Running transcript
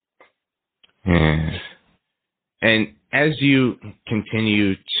Yes. And as you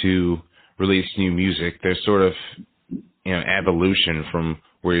continue to release new music, there's sort of, evolution from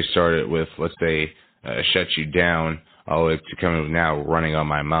where you started with, let's say, Shut You Down, all the way to coming with now Running on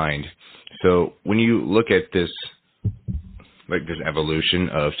My Mind. So when you look at this, like this evolution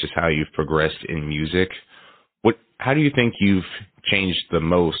of just how you've progressed in music, how do you think you've changed the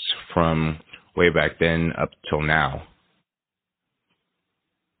most from way back then up till now?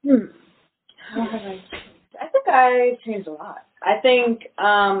 How have I changed? I think I changed a lot. I think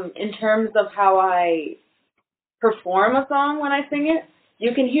in terms of how I perform a song when I sing it,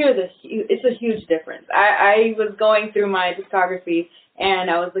 you can hear this. It's a huge difference. I was going through my discography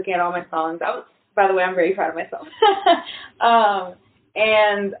and I was looking at all my songs. By the way, I'm very proud of myself.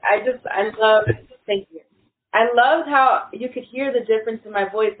 And I love, thank you. I loved how you could hear the difference in my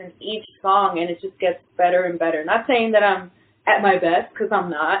voice in each song, and it just gets better and better. Not saying that I'm at my best, because I'm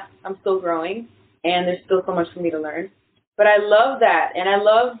not. I'm still growing, and there's still so much for me to learn. But I love that, and I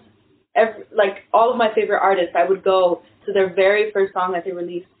love all of my favorite artists. I would go to their very first song that they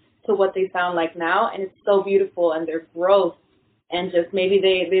released to what they sound like now, and it's so beautiful, and their growth, and just maybe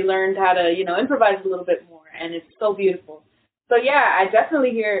they learned how to improvise a little bit more, and it's so beautiful. So yeah, I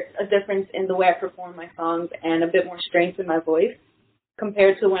definitely hear a difference in the way I perform my songs and a bit more strength in my voice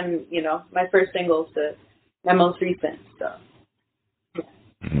compared to when my first singles to my most recent. So.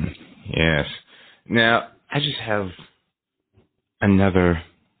 Yes. Now, I just have another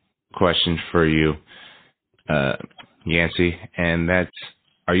question for you, Yancy, and that's: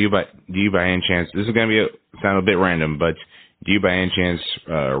 do you by any chance? This is going to sound a bit random, but do you by any chance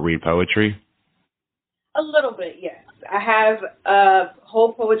read poetry? A little bit, yes. I have a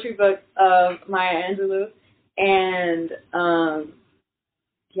whole poetry book of Maya Angelou, and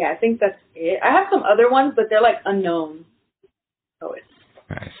I think that's it. I have some other ones, but they're like unknown poets.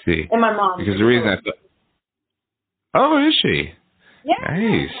 I see. And my mom. Because the reason I thought, oh, is she? Yeah.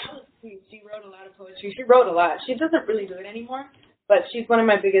 Nice. She wrote a lot of poetry. She wrote a lot. She doesn't really do it anymore, but she's one of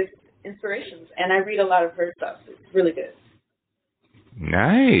my biggest inspirations, and I read a lot of her stuff. It's really good.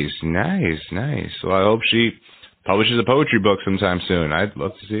 Nice. Well, I hope she publishes a poetry book sometime soon. I'd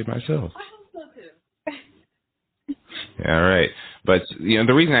love to see it myself. I hope so too. All right. But,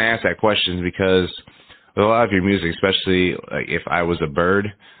 the reason I asked that question is because with a lot of your music, especially like If I Was a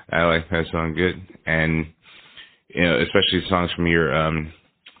Bird, I like that song good. And, especially songs from your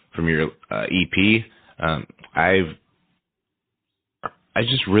EP, I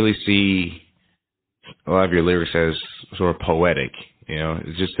just really see a lot of your lyrics as sort of poetic.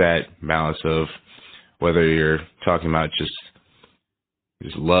 It's just that balance of whether you're talking about just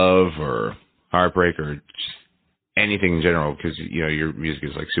love or heartbreak or just anything in general, because your music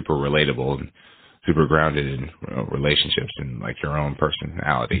is like super relatable and super grounded in relationships and like your own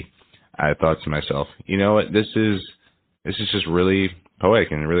personality. I thought to myself, you know what, this is just really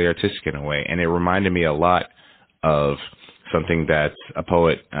poetic and really artistic in a way, and it reminded me a lot of something that a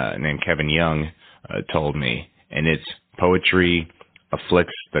poet named Kevin Young told me, and it's: poetry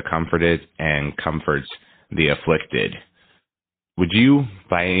afflicts the comforted and comforts the afflicted. Would you,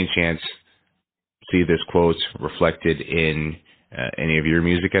 by any chance, see this quote reflected in any of your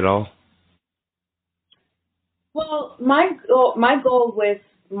music at all? Well, my goal with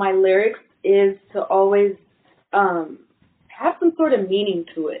my lyrics is to always have some sort of meaning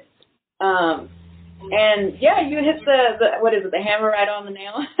to it. And yeah, you hit the hammer right on the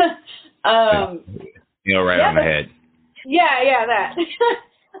nail. Right on the head. Yeah, that.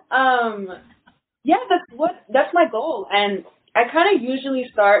 That's my goal. And I kind of usually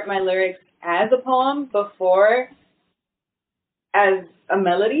start my lyrics as a poem before as a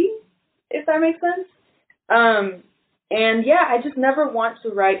melody, if that makes sense. And yeah, I just never want to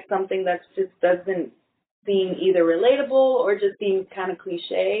write something that just doesn't seem either relatable or just being kind of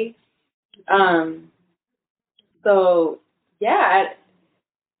cliche. So yeah,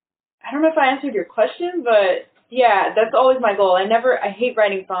 I don't know if I answered your question, but yeah, that's always my goal. I hate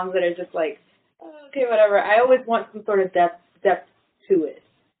writing songs that are just like, oh, okay, whatever. I always want some sort of depth to it.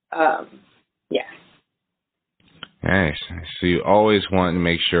 Yeah. Nice. So you always want to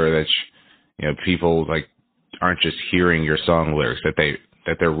make sure that people like aren't just hearing your song lyrics,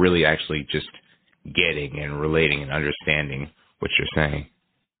 that they're really actually just getting and relating and understanding what you're saying.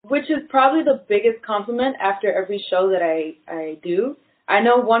 Which is probably the biggest compliment after every show that I do. I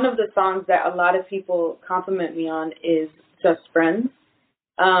know one of the songs that a lot of people compliment me on is Just Friends.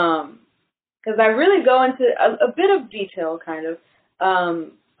 Because I really go into a bit of detail, kind of,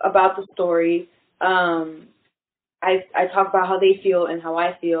 about the story. I talk about how they feel and how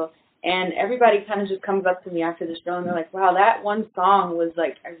I feel. And everybody kind of just comes up to me after the show and they're like, wow, that one song was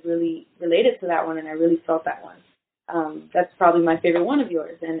like, I really related to that one and I really felt that one. That's probably my favorite one of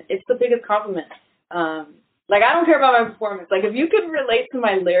yours. And it's the biggest compliment. Like, I don't care about my performance. Like, if you can relate to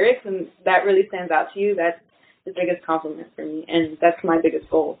my lyrics and that really stands out to you, that's the biggest compliment for me. And that's my biggest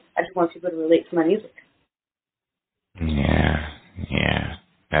goal. I just want people to relate to my music. Yeah.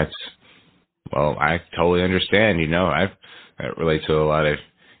 That's, well, I totally understand. You know, I relate to a lot of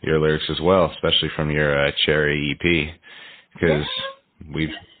your lyrics as well, especially from your Cherry EP, because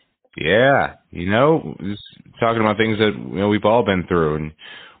just talking about things that we've all been through and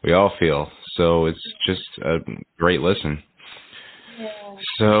we all feel. So it's just a great listen. Yeah.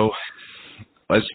 So let's